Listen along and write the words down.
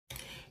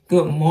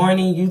Good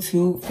morning,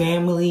 YouTube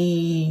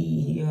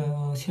family.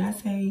 Should I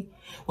say?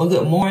 Well,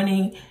 good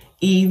morning,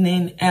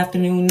 evening,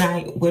 afternoon,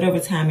 night, whatever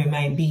time it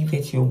might be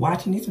that you're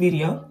watching this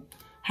video.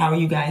 How are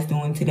you guys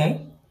doing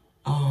today?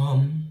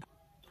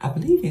 I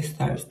believe it's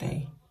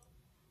Thursday.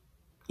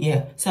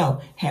 Yeah,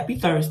 so happy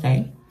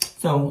Thursday.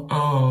 So,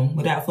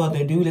 without further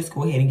ado, let's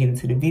go ahead and get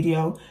into the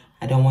video.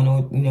 I don't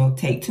want to,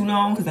 take too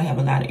long because I have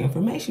a lot of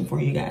information for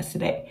you guys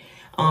today.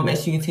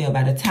 As you can tell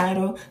by the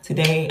title,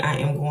 today I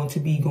am going to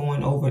be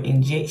going over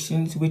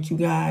injections with you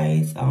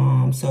guys.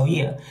 So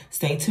yeah,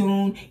 stay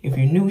tuned. If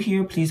you're new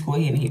here, please go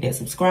ahead and hit that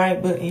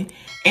subscribe button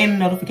and the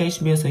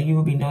notification bell so you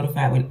will be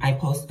notified when I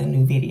post a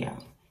new video.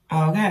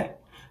 Okay.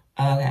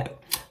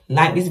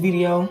 Like this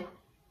video.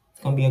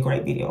 It's going to be a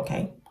great video,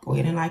 okay? Go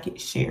ahead and like it,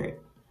 share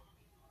it.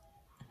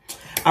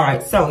 All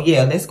right, so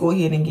yeah, let's go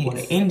ahead and get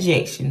the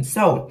injection.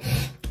 So,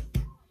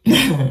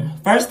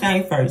 first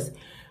thing first.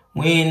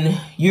 When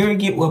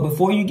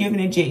before you give an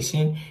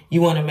injection,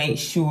 you want to make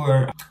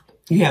sure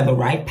you have the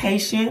right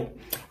patient.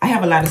 I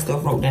have a lot of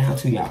stuff wrote down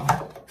to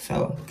y'all.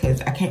 So,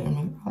 because I can't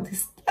remember all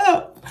this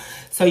stuff.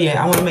 So,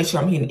 yeah, I want to make sure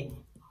I'm hitting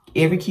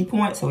every key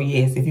point. So,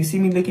 yes, if you see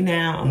me looking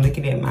down, I'm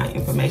looking at my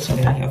information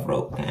that I have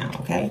wrote down,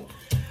 okay?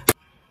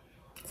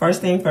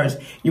 First thing first,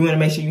 you want to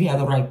make sure you have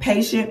the right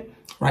patient,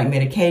 right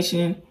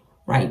medication,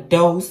 right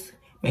dose.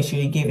 Make sure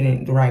you're giving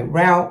it the right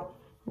route,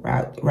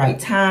 right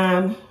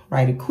time,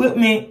 right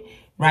equipment,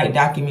 right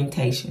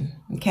documentation,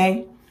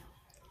 okay?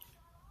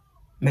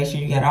 Make sure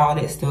you got all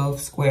that stuff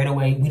squared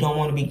away. We don't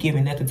want to be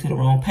giving nothing to the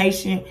wrong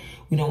patient.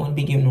 We don't want to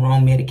be giving the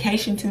wrong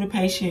medication to the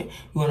patient.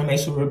 We want to make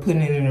sure we're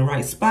putting it in the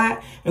right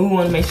spot. And we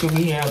want to make sure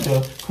we have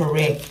the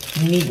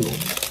correct needle,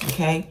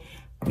 okay?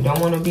 We don't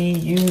want to be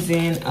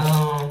using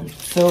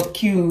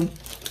sub-Q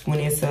when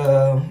it's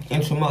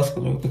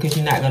intramuscular because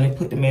you're not going to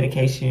put the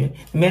medication.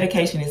 The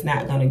medication is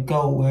not going to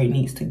go where it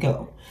needs to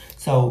go.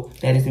 So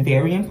that is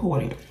very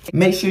important.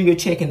 Make sure you're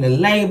checking the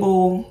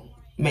label.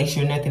 Make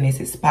sure nothing is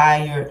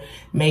expired.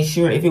 Make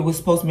sure if it was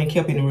supposed to be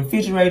kept in the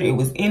refrigerator, it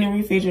was in the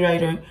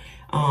refrigerator.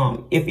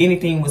 If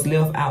anything was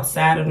left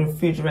outside of the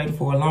refrigerator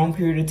for a long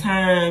period of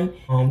time,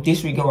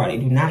 disregard it.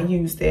 Do not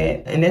use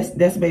that. And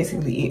that's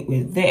basically it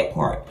with that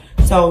part.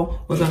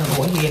 So we're going to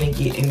go ahead and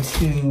get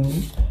into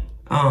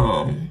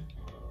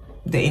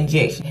the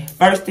injection.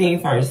 First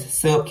thing first,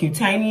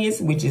 subcutaneous,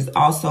 which is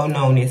also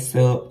known as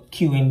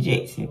sub-Q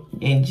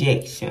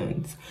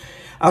injections.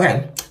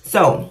 Okay,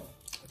 so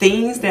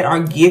things that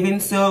are given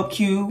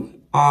sub-Q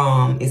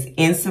is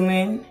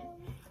insulin,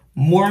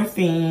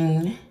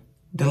 morphine,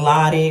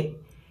 Dilaudid,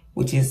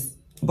 which is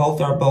both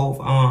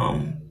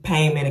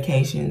pain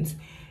medications,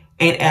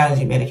 and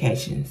allergy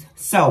medications.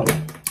 So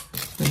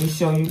let me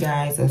show you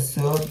guys a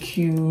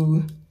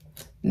sub-Q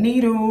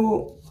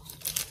needle.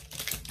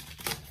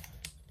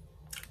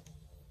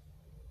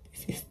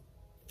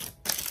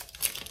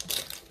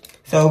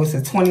 So it's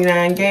a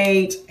 29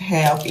 gauge,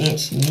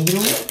 half-inch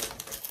needle.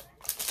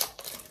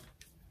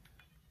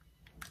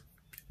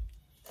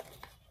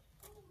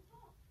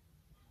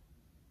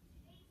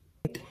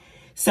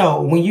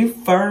 So when you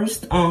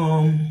first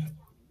open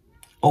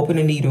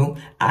a needle,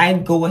 I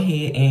go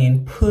ahead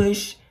and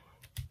push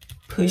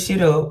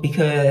it up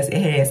because it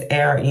has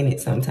air in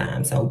it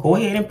sometimes. So go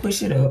ahead and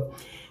push it up.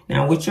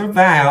 Now with your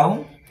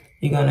vial,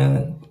 you're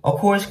gonna, of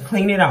course,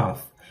 clean it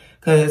off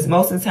because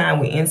most of the time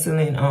with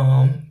insulin,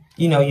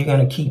 you're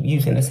going to keep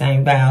using the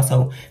same vial.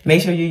 So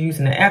make sure you're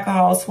using the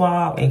alcohol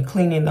swab and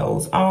cleaning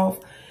those off.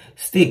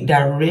 Stick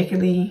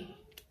directly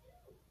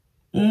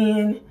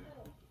in,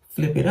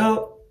 flip it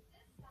up,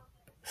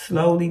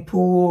 slowly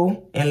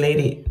pull and let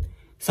it.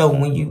 So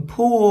when you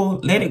pull,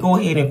 let it go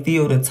ahead and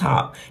fill the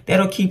top.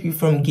 That'll keep you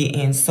from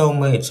getting so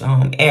much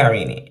air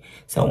in it.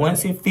 So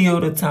once it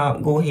fills the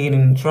top, go ahead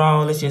and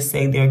draw. Let's just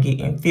say they're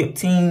getting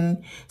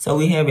 15. So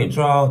we have it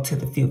draw to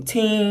the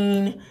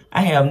 15.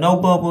 I have no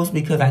bubbles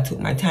because I took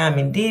my time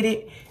and did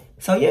it.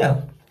 So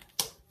yeah,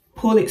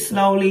 pull it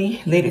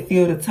slowly, let it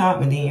fill the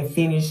top, and then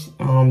finish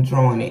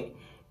drawing it.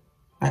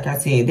 Like I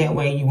said, that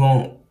way you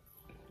won't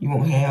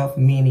have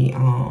many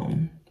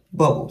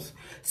bubbles.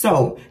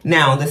 So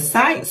now the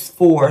sites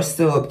for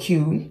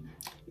sub-Q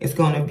is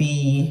going to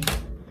be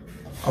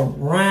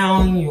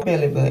around your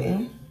belly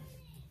button.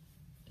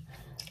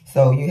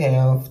 So you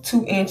have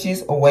 2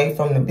 inches away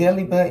from the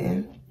belly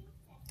button.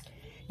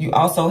 You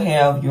also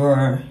have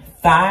your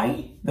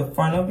thigh, the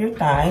front of your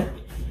thigh.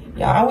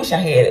 Y'all, I wish I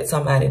had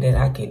somebody that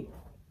I could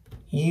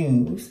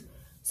use.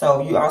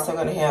 So you're also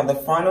going to have the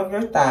front of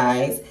your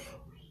thighs.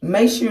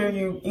 Make sure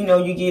you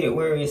get it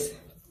where it's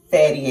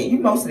fatty at. You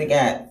mostly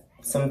got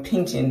some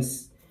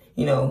pinchings,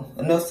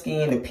 enough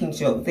skin to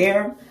pinch up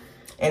there.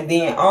 And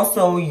then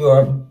also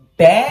your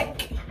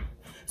back.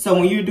 So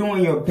when you're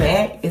doing your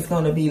back, it's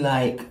going to be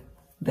like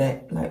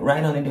that, like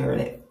right under there,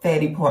 that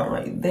fatty part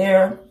right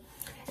there.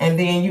 And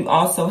then you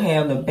also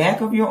have the back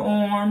of your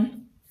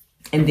arm.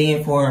 And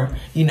then for,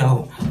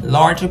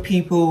 larger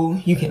people,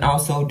 you can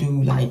also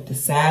do like the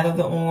side of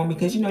the arm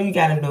because, you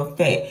got enough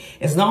fat.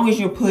 As long as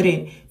you're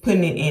putting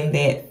it in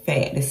that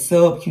fat, the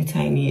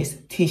subcutaneous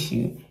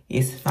tissue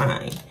is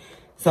fine.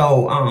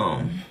 So,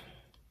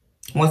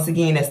 Once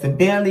again, that's the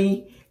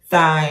belly,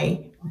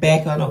 thigh,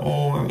 back of the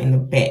arm, and the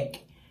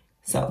back.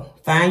 So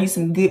find you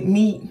some good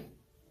meat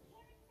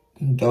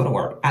and go to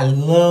work. I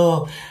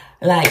love,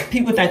 like,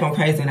 people think I'm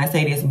crazy when I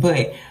say this,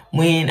 but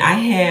when I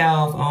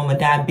have a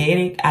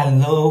diabetic, I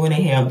love when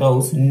they have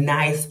those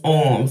nice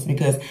arms,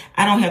 because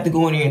I don't have to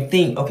go in there and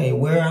think, okay,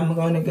 where am I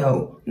going to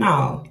go?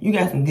 No, you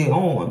got some good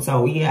arms.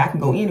 So yeah, I can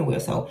go anywhere.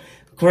 So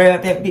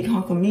grab that big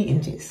hunk of meat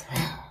and just,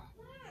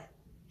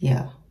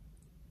 yeah.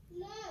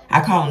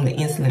 I call them the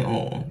insulin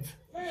arms.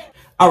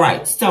 All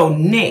right, so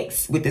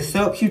next with the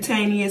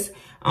subcutaneous,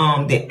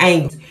 the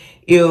angles.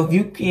 If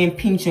you can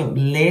pinch up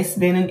less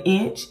than an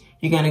inch,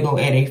 you're going to go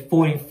at a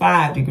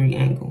 45-degree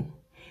angle.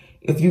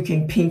 If you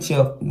can pinch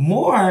up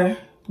more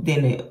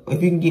than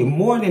if you can get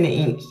more than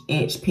an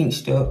inch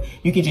pinched up,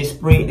 you can just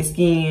spread the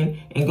skin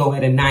and go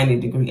at a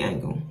 90-degree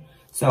angle.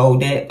 So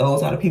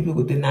those are the people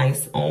with the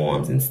nice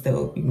arms and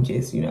stuff. You can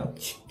just, you know,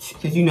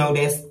 because you know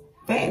that's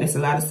fat. That's a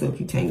lot of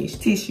subcutaneous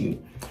tissue.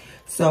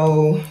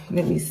 So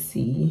let me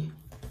see.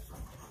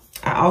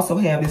 I also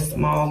have this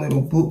small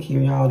little book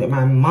here, y'all, that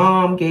my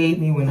mom gave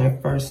me when I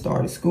first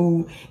started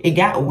school. It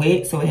got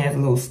wet, so it has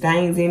little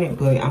stains in it,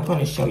 but I'm going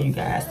to show you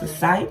guys the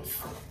sites.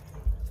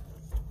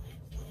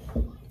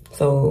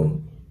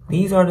 So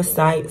these are the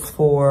sites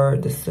for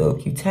the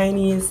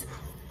subcutaneous.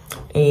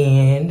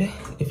 And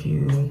if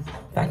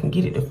I can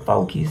get it to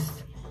focus,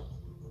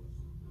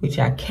 which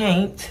I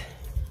can't,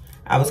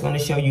 I was going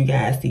to show you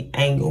guys the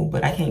angle,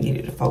 but I can't get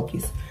it to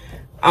focus.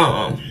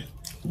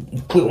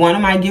 With one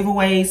of my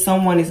giveaways,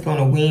 someone is going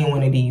to win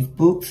one of these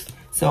books.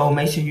 So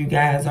make sure you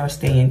guys are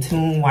staying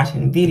tuned,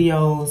 watching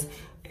videos,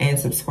 and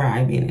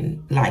subscribing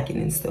and liking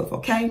and stuff,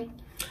 okay?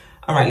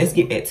 All right, let's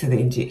get back to the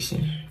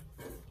injection.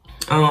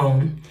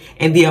 And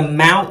the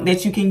amount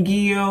that you can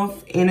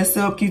give in a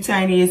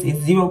subcutaneous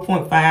is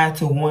 0.5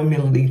 to 1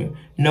 milliliter.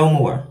 No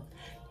more.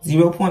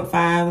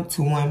 0.5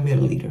 to 1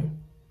 milliliter.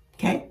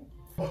 Okay?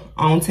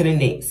 On to the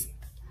next.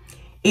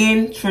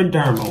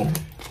 Intradermal.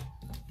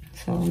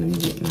 So let me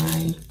get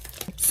mine.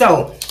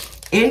 So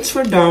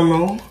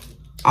intradermal,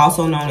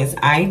 also known as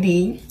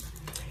ID,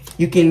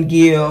 you can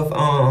give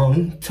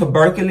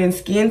tuberculin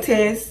skin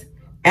tests,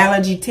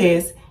 allergy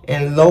tests,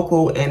 and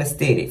local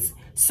anesthetics.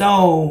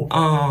 So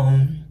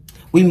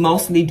we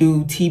mostly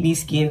do TB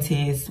skin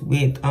tests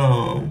with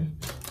the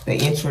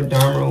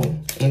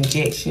intradermal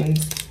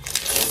injections.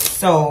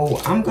 So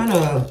I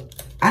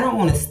don't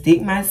want to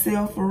stick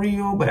myself for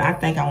real, but I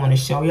think I want to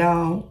show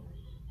y'all.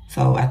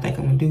 So I think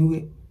I'm gonna do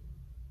it.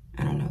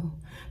 I don't know.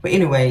 But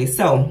anyway,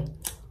 so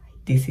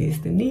this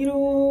is the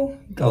needle.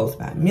 It goes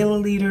by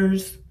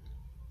milliliters.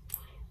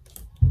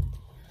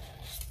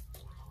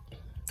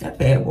 That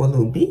bad boy a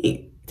little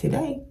big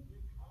today.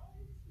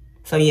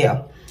 So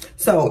yeah.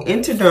 So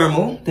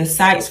intradermal, the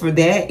sites for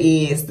that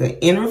is the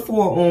inner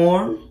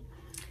forearm,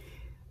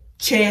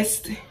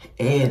 chest,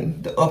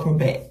 and the upper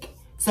back.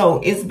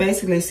 So it's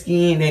basically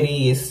skin that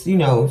is, you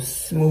know,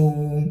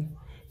 smooth,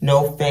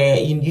 no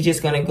fat. You're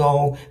just going to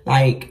go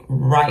like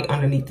right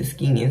underneath the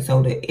skin.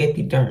 So the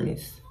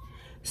epidermis.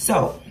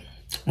 So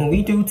when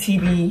we do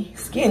TB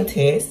skin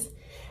tests,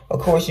 of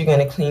course, you're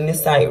going to clean the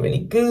site really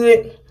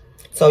good.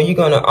 So you're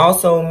going to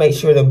also make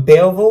sure the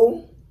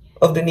bevel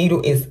of the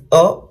needle is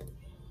up.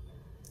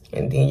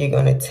 And then you're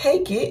going to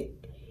take it.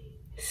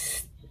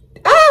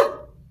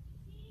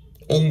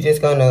 And you're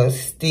just going to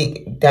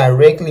stick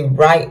directly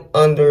right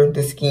under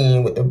the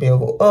skin with the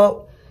bevel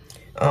up.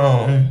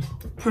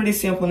 Pretty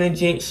simple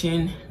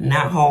injection,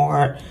 not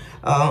hard.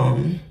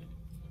 And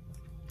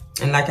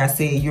like I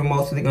said, you're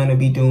mostly going to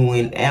be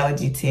doing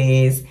allergy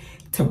tests,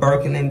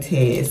 tuberculin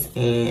tests,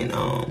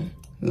 and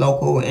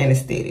local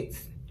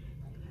anesthetics.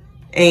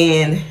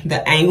 And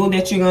the angle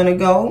that you're going to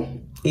go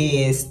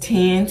is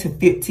 10 to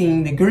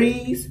 15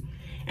 degrees.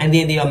 And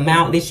then the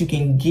amount that you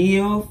can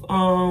give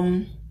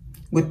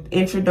with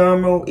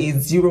intradermal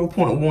is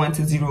 0.1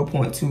 to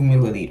 0.2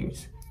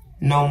 milliliters.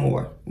 No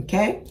more,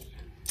 okay?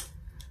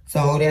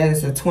 So that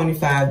is a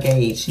 25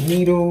 gauge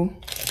needle.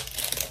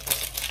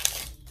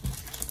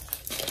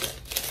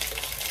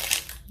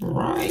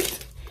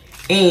 Right.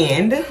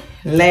 And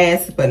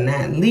last but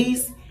not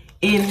least,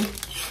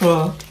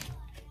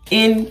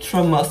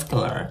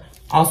 intramuscular,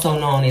 also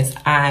known as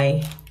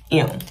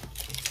IM.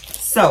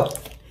 So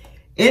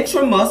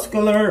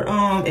intramuscular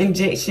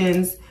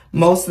injections,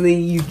 mostly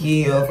you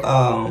give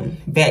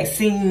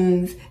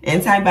vaccines,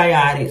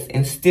 antibiotics,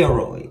 and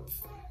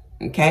steroids,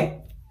 okay?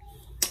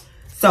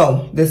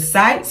 So the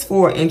sites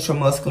for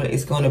intramuscular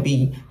is going to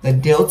be the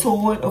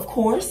deltoid, of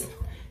course.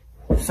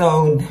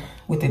 So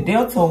with the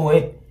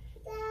deltoid,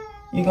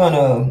 you're going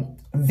to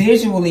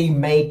visually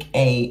make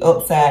a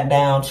upside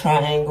down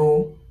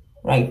triangle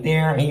right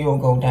there, and you'll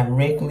go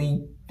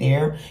directly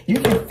there.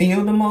 You can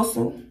feel the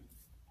muscle.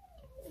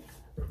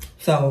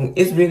 So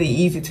it's really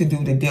easy to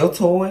do the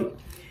deltoid.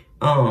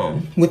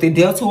 With the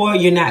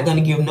deltoid, you're not going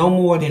to give no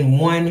more than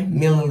 1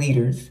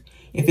 milliliters.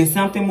 If it's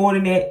something more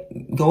than that,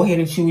 go ahead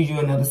and choose you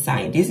another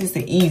site. This is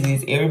the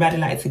easiest. Everybody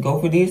likes to go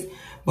for this.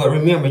 But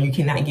remember, you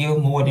cannot give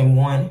more than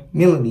 1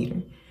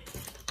 milliliter.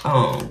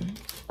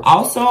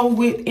 Also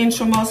with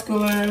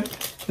intramuscular,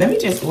 let me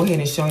just go ahead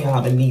and show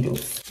y'all the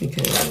needles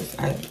because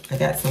I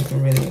got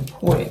something really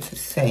important to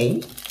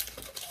say.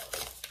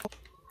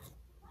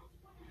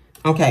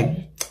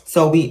 Okay,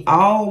 so we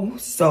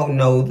also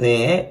know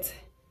that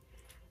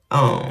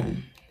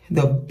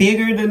the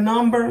bigger the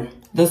number,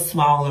 the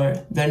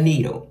smaller the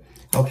needle.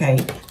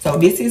 Okay, so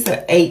this is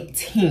an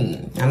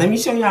 18. Now let me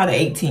show y'all the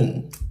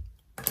 18.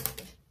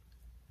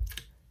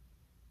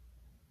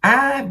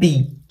 I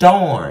be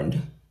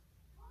darned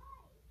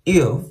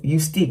if you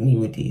stick me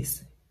with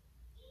this.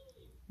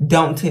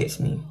 Don't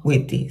touch me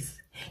with this.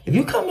 If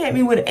you come at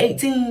me with an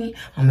 18,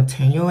 I'm going to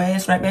turn your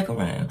ass right back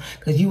around.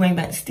 Because you ain't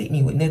about to stick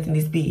me with nothing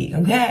this big.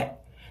 Okay?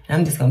 And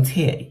I'm just going to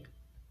tell you.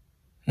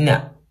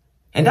 No.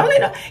 And don't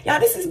let y'all,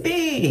 this is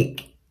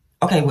big.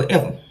 Okay,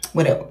 whatever.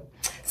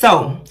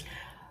 So,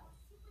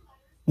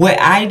 what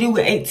I do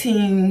with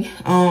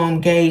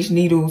 18 gauge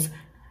needles,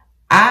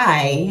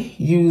 I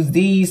use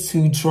these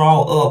to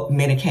draw up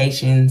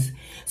medications.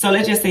 So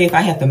let's just say if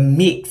I have to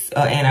mix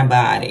an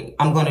antibiotic,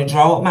 I'm going to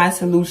draw up my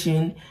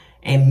solution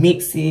and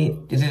mix it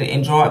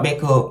and draw it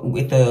back up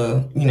with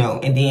the,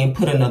 and then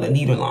put another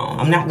needle on.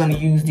 I'm not going to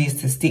use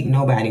this to stick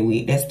nobody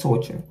with. That's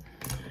torture.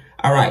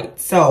 All right.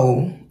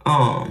 So,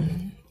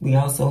 we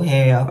also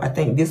have, I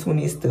think this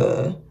is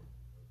the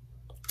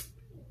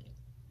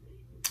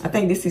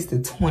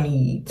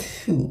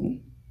 22.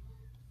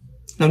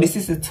 No, this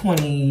is the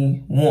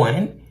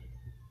 21.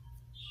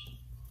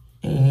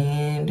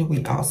 And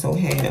we also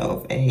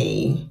have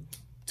a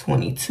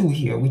 22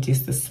 here, which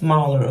is the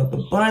smaller of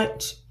the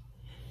bunch.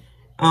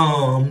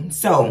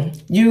 So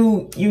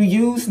you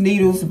use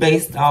needles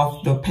based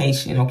off the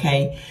patient,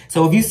 okay?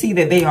 So if you see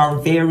that they are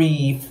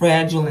very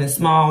fragile and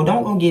small,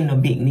 don't go getting a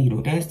big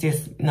needle. That's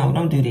just, no,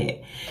 don't do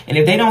that. And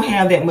if they don't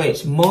have that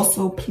much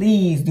muscle,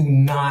 please do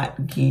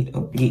not get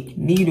a big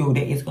needle.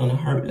 That is gonna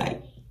hurt,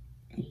 like,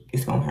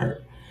 it's gonna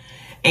hurt.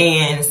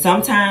 And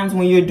sometimes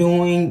when you're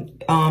doing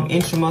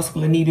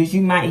intramuscular needles,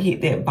 you might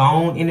hit that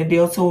bone in the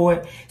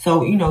deltoid.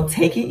 So,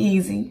 take it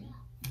easy.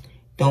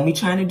 Don't be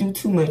trying to do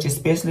too much,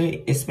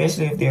 especially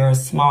if they're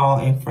small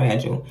and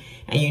fragile.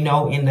 And in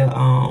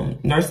the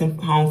nursing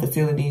home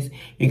facilities,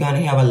 you're going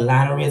to have a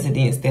lot of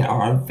residents that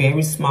are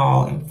very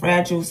small and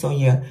fragile. So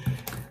yeah,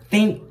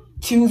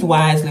 choose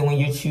wisely when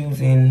you're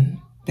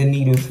choosing the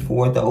needles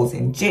for those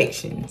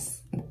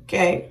injections.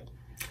 Okay.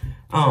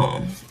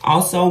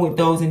 Also with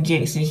those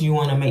injections, you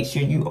want to make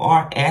sure you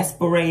are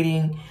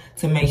aspirating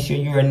to make sure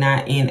you're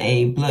not in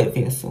a blood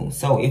vessel.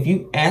 So if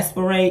you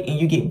aspirate and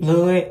you get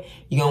blood,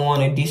 you're going to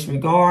want to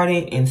disregard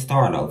it and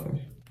start over.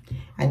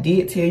 I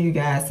did tell you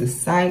guys the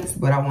sites,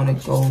 but I want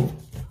to go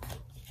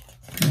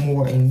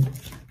more in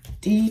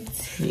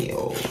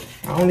detail.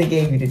 I only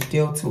gave you the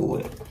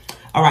deltoid.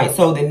 All right,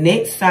 so the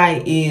next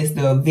site is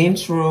the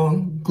ventral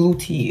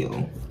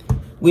gluteal,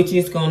 which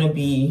is going to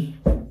be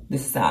the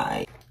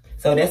side.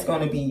 So that's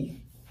going to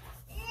be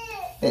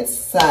that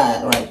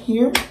side right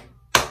here.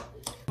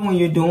 When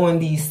you're doing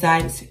these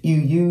sites, you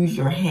use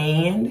your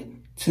hand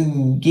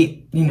to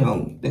get,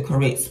 the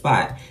correct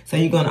spot. So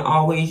you're going to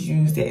always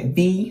use that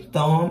V,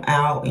 thumb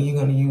out, and you're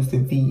going to use the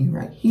V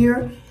right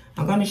here.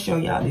 I'm going to show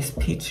y'all this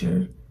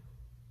picture.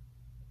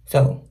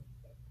 So,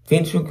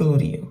 ventral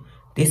gluteal.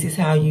 This is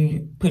how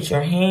you put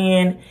your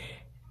hand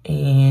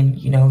and,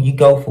 you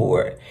go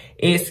for it.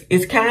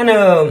 It's kind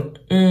of,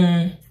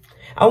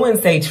 I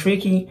wouldn't say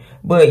tricky,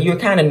 but you're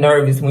kind of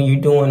nervous when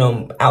you're doing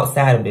them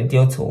outside of the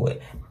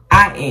deltoid.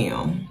 I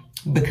am,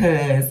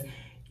 because,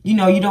 you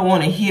don't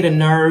want to hit a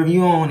nerve. You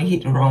don't want to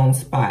hit the wrong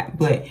spot.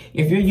 But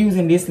if you're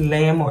using this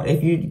lamb or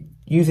if you're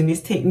using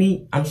this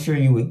technique, I'm sure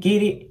you would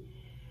get it.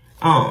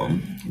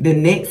 The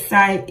next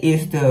site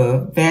is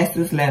the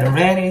vastus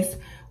lateralis,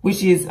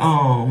 which is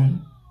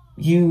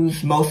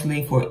used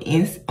mostly for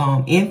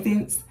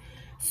infants.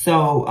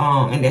 So,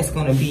 and that's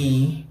going to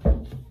be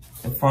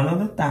the front of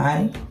the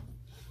thigh.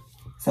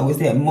 So it's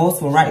that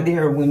muscle right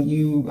there. When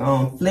you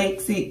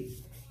flex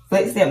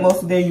that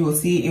muscle there, you will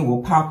see it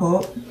will pop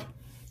up.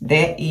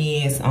 That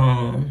is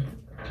the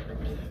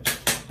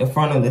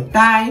front of the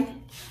thigh.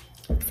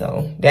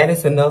 So that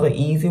is another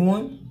easy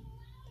one.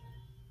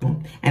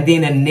 And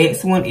then the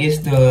next one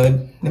is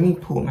let me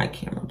pull my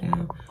camera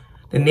down.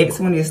 The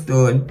next one is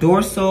the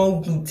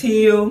dorsal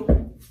gluteal,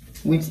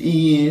 which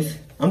is,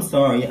 I'm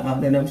sorry y'all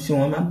that I'm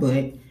showing my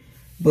butt,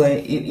 but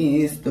it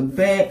is the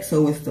back,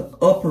 so it's the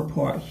upper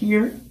part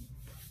here.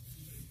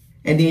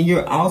 And then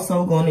you're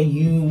also going to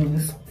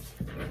use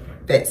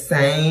that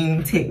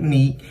same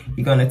technique.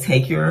 You're going to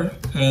take your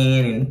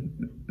hand and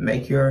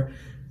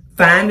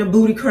find the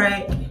booty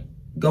crack,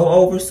 go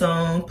over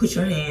some, put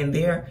your hand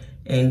there,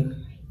 and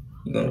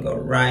you're going to go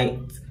right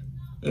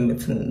in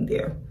between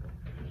there.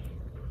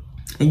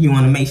 And you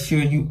want to make sure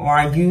you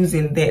are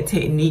using that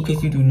technique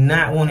because you do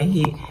not want to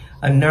hit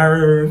a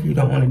nerve. You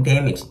don't want to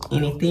damage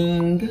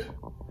anything.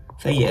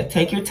 So yeah,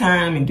 take your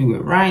time and do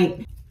it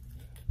right.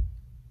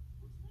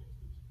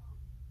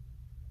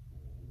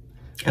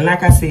 And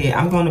like I said,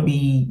 I'm going to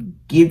be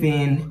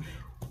giving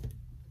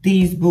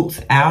these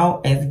books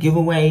out as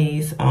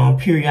giveaways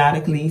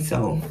periodically.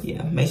 So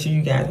yeah, make sure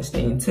you guys are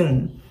staying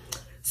tuned.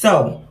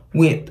 So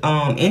with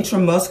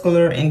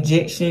intramuscular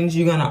injections,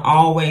 you're gonna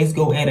always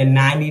go at a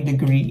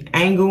 90-degree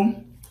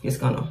angle. It's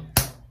gonna,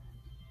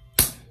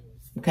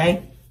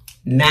 okay,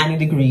 90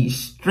 degrees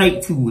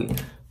straight to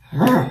it.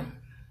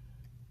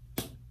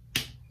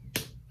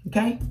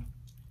 Okay,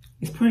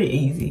 it's pretty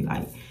easy.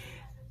 Like,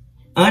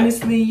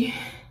 honestly,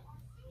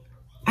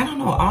 I don't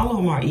know, all of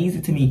them are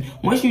easy to me.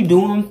 Once you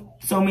do them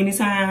so many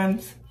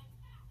times,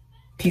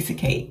 piece of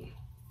cake,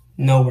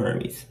 no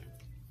worries.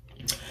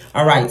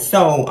 All right,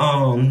 so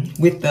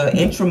with the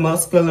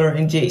intramuscular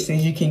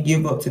injections, you can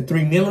give up to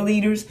 3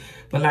 milliliters.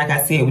 But like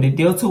I said, with the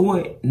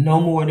deltoid,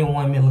 no more than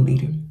 1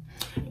 milliliter.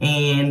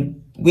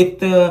 And with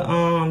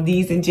the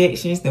these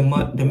injections, the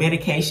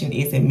medication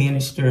is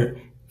administered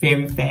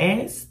very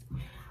fast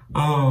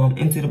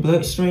into the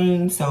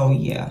bloodstream. So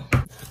yeah.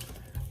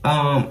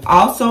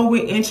 Also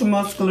with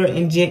intramuscular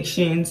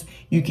injections,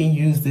 you can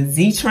use the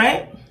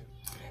Z-Track.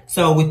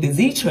 So with the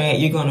Z-Track,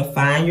 you're gonna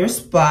find your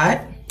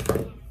spot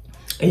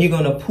and you're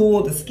gonna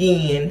pull the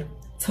skin,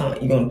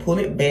 you're gonna pull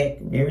it back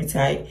very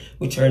tight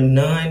with your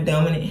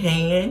non-dominant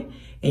hand,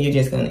 and you're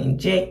just gonna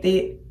inject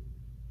it,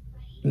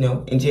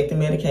 inject the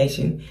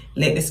medication,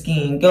 let the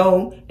skin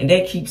go, and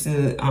that keeps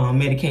the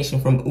medication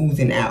from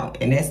oozing out.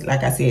 And that's,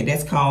 like I said,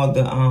 that's called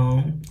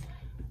the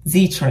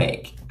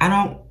Z-Track. I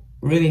don't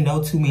really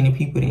know too many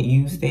people that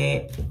use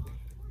that.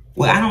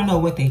 Well, I don't know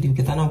what they do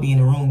because I don't be in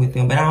the room with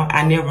them, but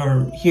I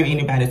never hear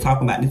anybody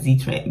talk about the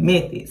Z-Track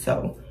method,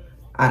 so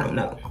I don't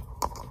know.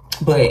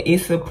 But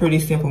it's a pretty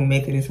simple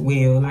method as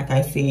well. Like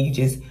I said, you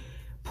just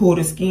pull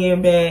the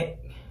skin back,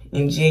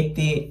 inject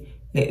it,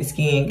 let the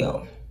skin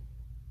go.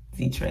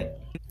 Z-Track.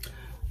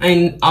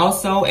 And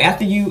also,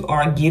 after you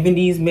are given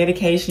these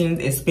medications,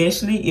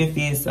 especially if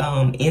it's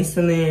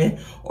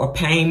insulin or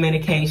pain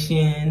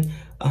medication,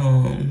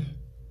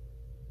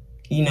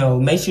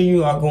 make sure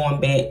you are going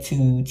back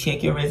to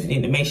check your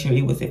resident to make sure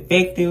it was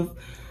effective.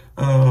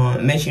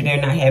 Make sure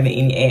they're not having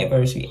any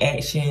adverse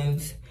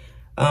reactions.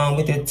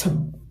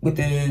 With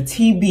the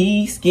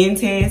TB skin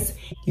test,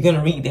 you're going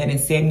to read that in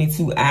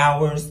 72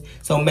 hours.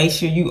 So make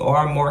sure you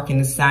are marking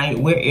the site.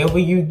 Wherever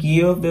you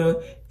give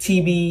the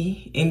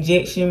TB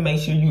injection, make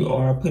sure you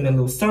are putting a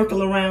little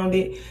circle around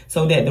it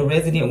so that the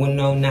resident will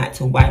know not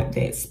to wipe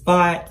that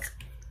spot.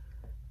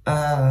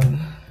 And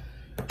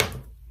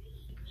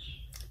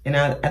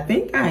I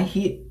think I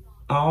hit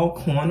all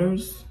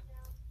corners.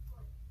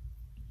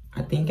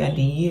 I think I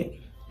did.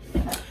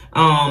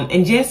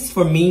 And just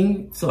for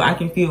me, so I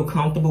can feel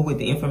comfortable with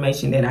the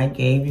information that I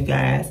gave you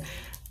guys,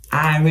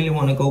 I really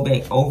want to go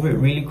back over it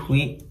really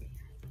quick.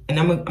 And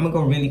I'm gonna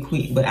go really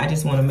quick, but I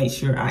just want to make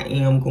sure I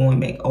am going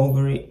back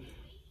over it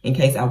in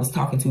case I was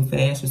talking too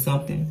fast or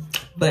something.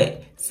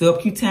 But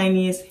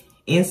subcutaneous,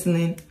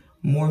 insulin,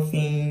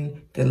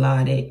 morphine,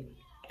 Dilaudid,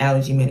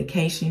 allergy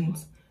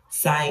medications,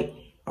 site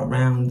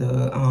around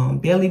the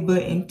belly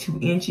button, 2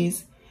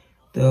 inches,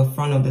 the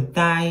front of the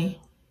thigh,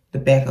 the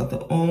back of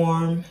the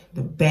arm,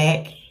 the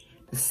back,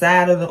 the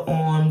side of the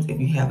arms, if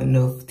you have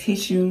enough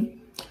tissue.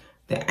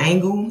 The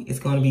angle is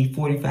going to be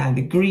 45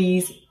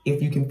 degrees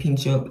if you can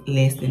pinch up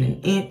less than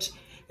 1 inch.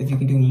 If you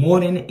can do more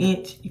than 1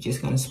 inch, you're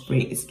just going to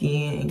spread the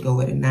skin and go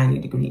at a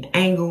 90-degree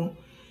angle.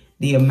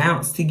 The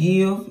amounts to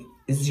give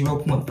is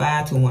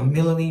 0.5 to 1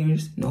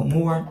 milliliters, no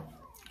more.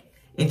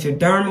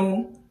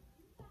 Intradermal,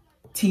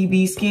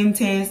 TB skin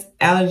test,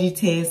 allergy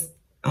test,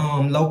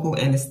 local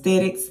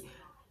anesthetics.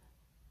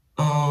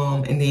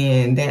 And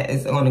then that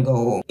is going to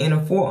go in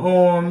a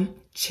forearm,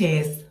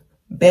 chest,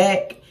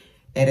 back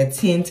at a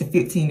 10 to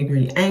 15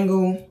 degree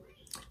angle.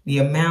 The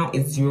amount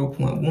is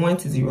 0.1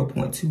 to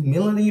 0.2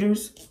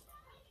 milliliters.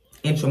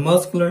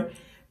 Intramuscular,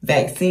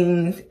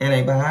 vaccines,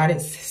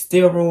 antibiotics,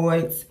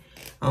 steroids.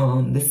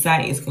 The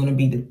site is going to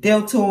be the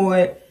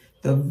deltoid,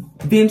 the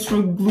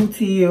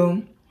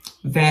ventrogluteal,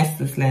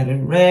 vastus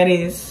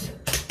lateralis,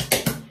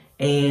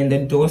 and the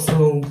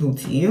dorsal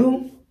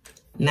gluteal.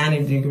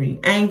 90-degree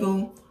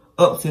angle,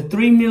 up to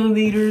 3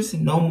 milliliters,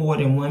 no more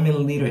than 1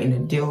 milliliter in the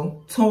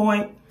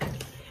deltoid.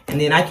 And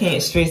then I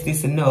can't stress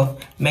this enough,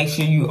 make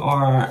sure you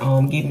are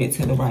giving it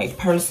to the right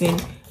person,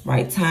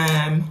 right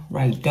time,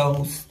 right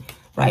dose,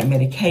 right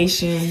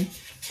medication,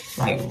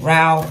 right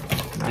route,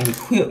 right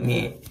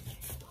equipment.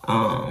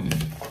 And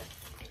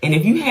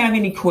if you have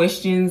any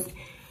questions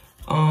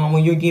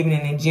when you're giving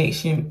an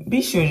injection,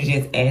 be sure to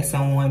just ask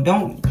someone.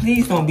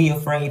 Please don't be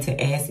afraid to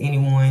ask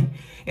anyone,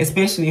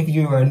 especially if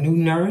you're a new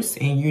nurse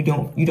and you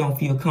don't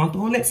feel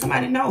comfortable. Let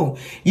somebody know.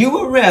 You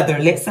would rather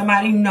let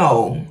somebody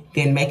know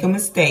than make a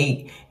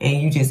mistake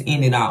and you just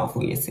end it all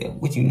for yourself,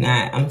 which you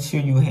not. I'm sure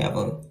you have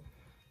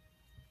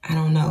I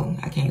don't know,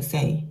 I can't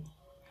say.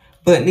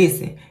 But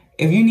listen,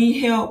 if you need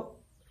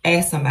help,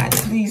 ask somebody.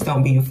 Please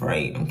don't be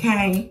afraid,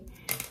 okay?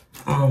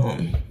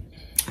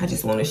 I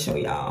just want to show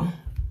y'all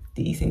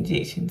these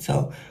injections.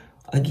 So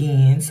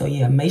again,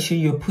 yeah, make sure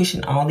you're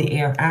pushing all the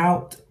air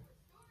out.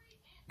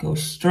 Go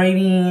straight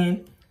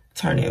in,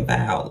 turn that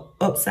valve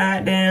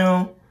upside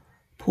down,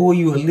 pull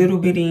you a little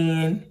bit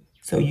in,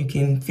 so you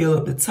can fill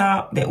up the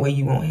top. That way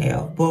you won't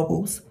have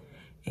bubbles.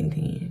 And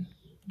then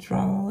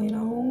draw it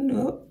on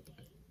up.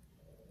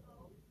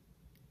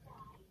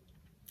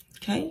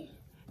 Okay.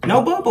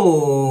 No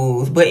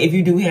bubbles. But if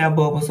you do have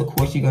bubbles, of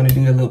course, you're going to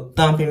do the little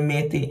thumping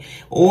method.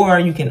 Or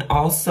you can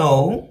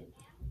also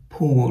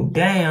pull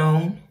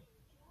down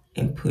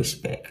and push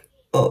back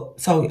up.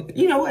 So,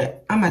 you know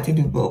what? I'm about to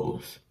do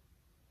bubbles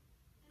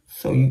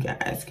so you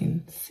guys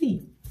can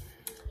see.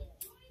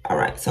 All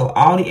right. So,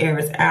 all the air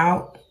is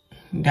out,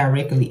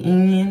 directly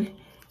in.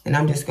 And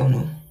I'm just going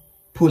to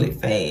pull it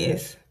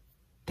fast.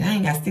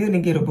 Dang, I still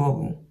didn't get a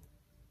bubble.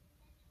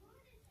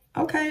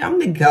 Okay, I'm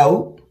the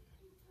GOAT.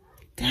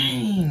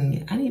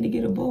 Dang, I need to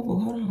get a bubble.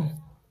 Hold on.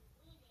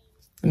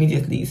 Let me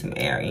just leave some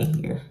air in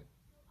here.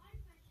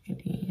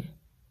 And then,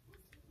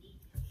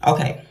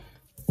 okay.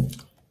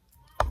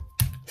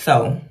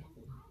 So,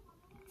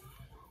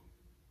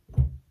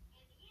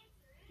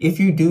 if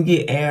you do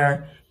get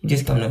air, you're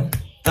just gonna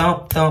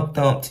thump, thump,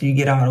 thump till you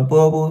get all the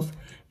bubbles.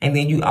 And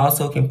then you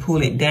also can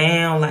pull it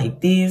down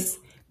like this.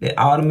 Let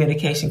all the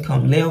medication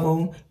come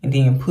level. And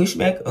then push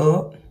back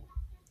up.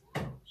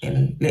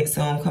 And let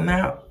some come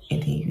out.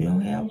 And then you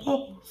don't have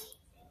bubbles.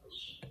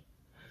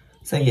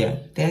 So yeah,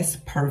 that's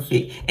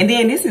perfect. And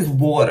then this is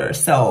water.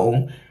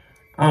 So,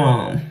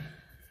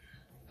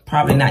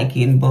 probably not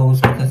getting bubbles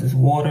because it's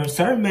water.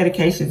 Certain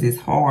medications is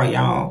hard,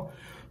 y'all.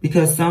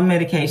 Because some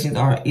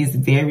medications is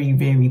very,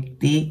 very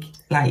thick.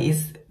 Like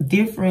it's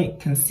different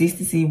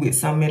consistency with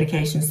some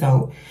medications.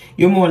 So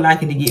you're more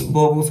likely to get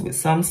bubbles with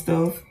some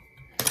stuff.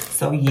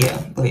 So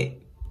yeah, but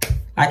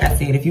like I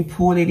said, if you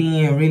pull it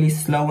in really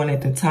slow and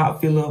let the top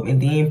fill up and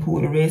then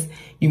pull the rest,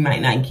 you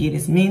might not get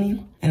as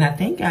many. And I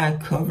think I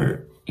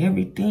covered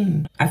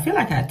everything. I feel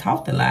like I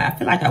talked a lot. I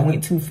feel like I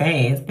went too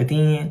fast, but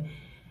then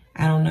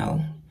I don't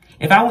know.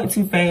 If I went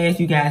too fast,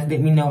 you guys let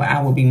me know.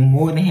 I will be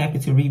more than happy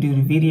to redo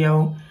the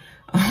video.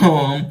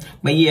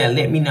 But yeah,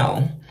 let me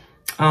know.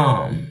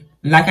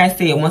 Like I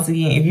said, once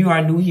again, if you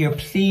are new here,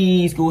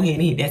 please go ahead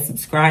and hit that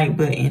subscribe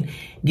button.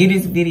 Give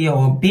this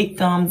video a big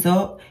thumbs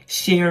up.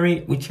 Share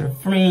it with your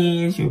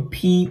friends, your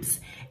peeps,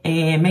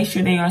 and make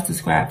sure they are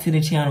subscribed to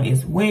the channel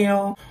as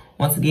well.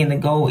 Once again, the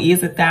goal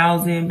is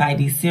 1,000 by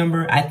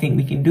December. I think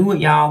we can do it,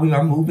 y'all. We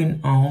are moving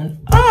on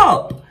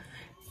up.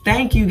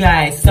 Thank you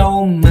guys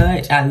so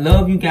much. I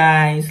love you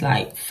guys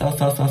like so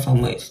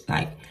much.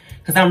 Like,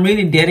 because I'm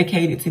really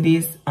dedicated to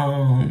this.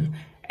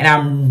 And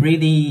I'm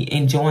really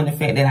enjoying the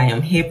fact that I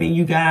am helping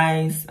you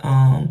guys.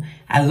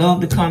 I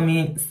love the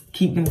comments.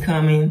 Keep them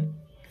coming.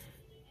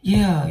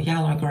 Yeah,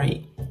 y'all are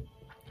great.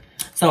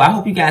 So I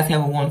hope you guys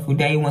have a wonderful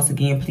day. Once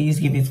again, please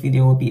give this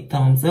video a big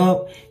thumbs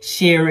up.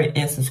 Share it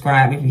and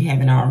subscribe if you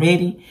haven't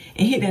already.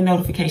 And hit that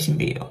notification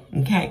bell,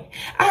 okay?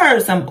 I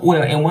heard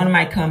in one of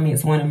my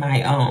comments, one of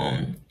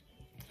my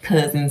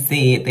cousins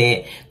said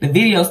that the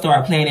video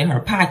started playing in her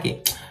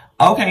pocket.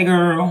 Okay,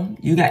 girl,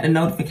 you got the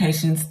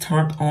notifications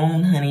turned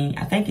on, honey.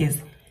 I think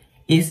it's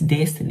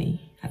Destiny.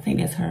 I think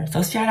that's her.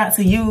 So shout out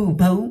to you,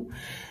 boo.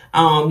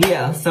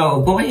 Yeah,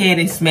 so go ahead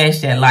and smash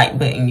that like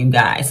button, you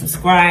guys.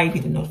 Subscribe,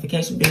 hit the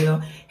notification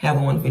bell. Have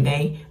a wonderful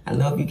day. I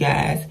love you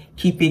guys.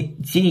 Keep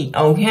it G,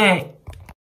 okay?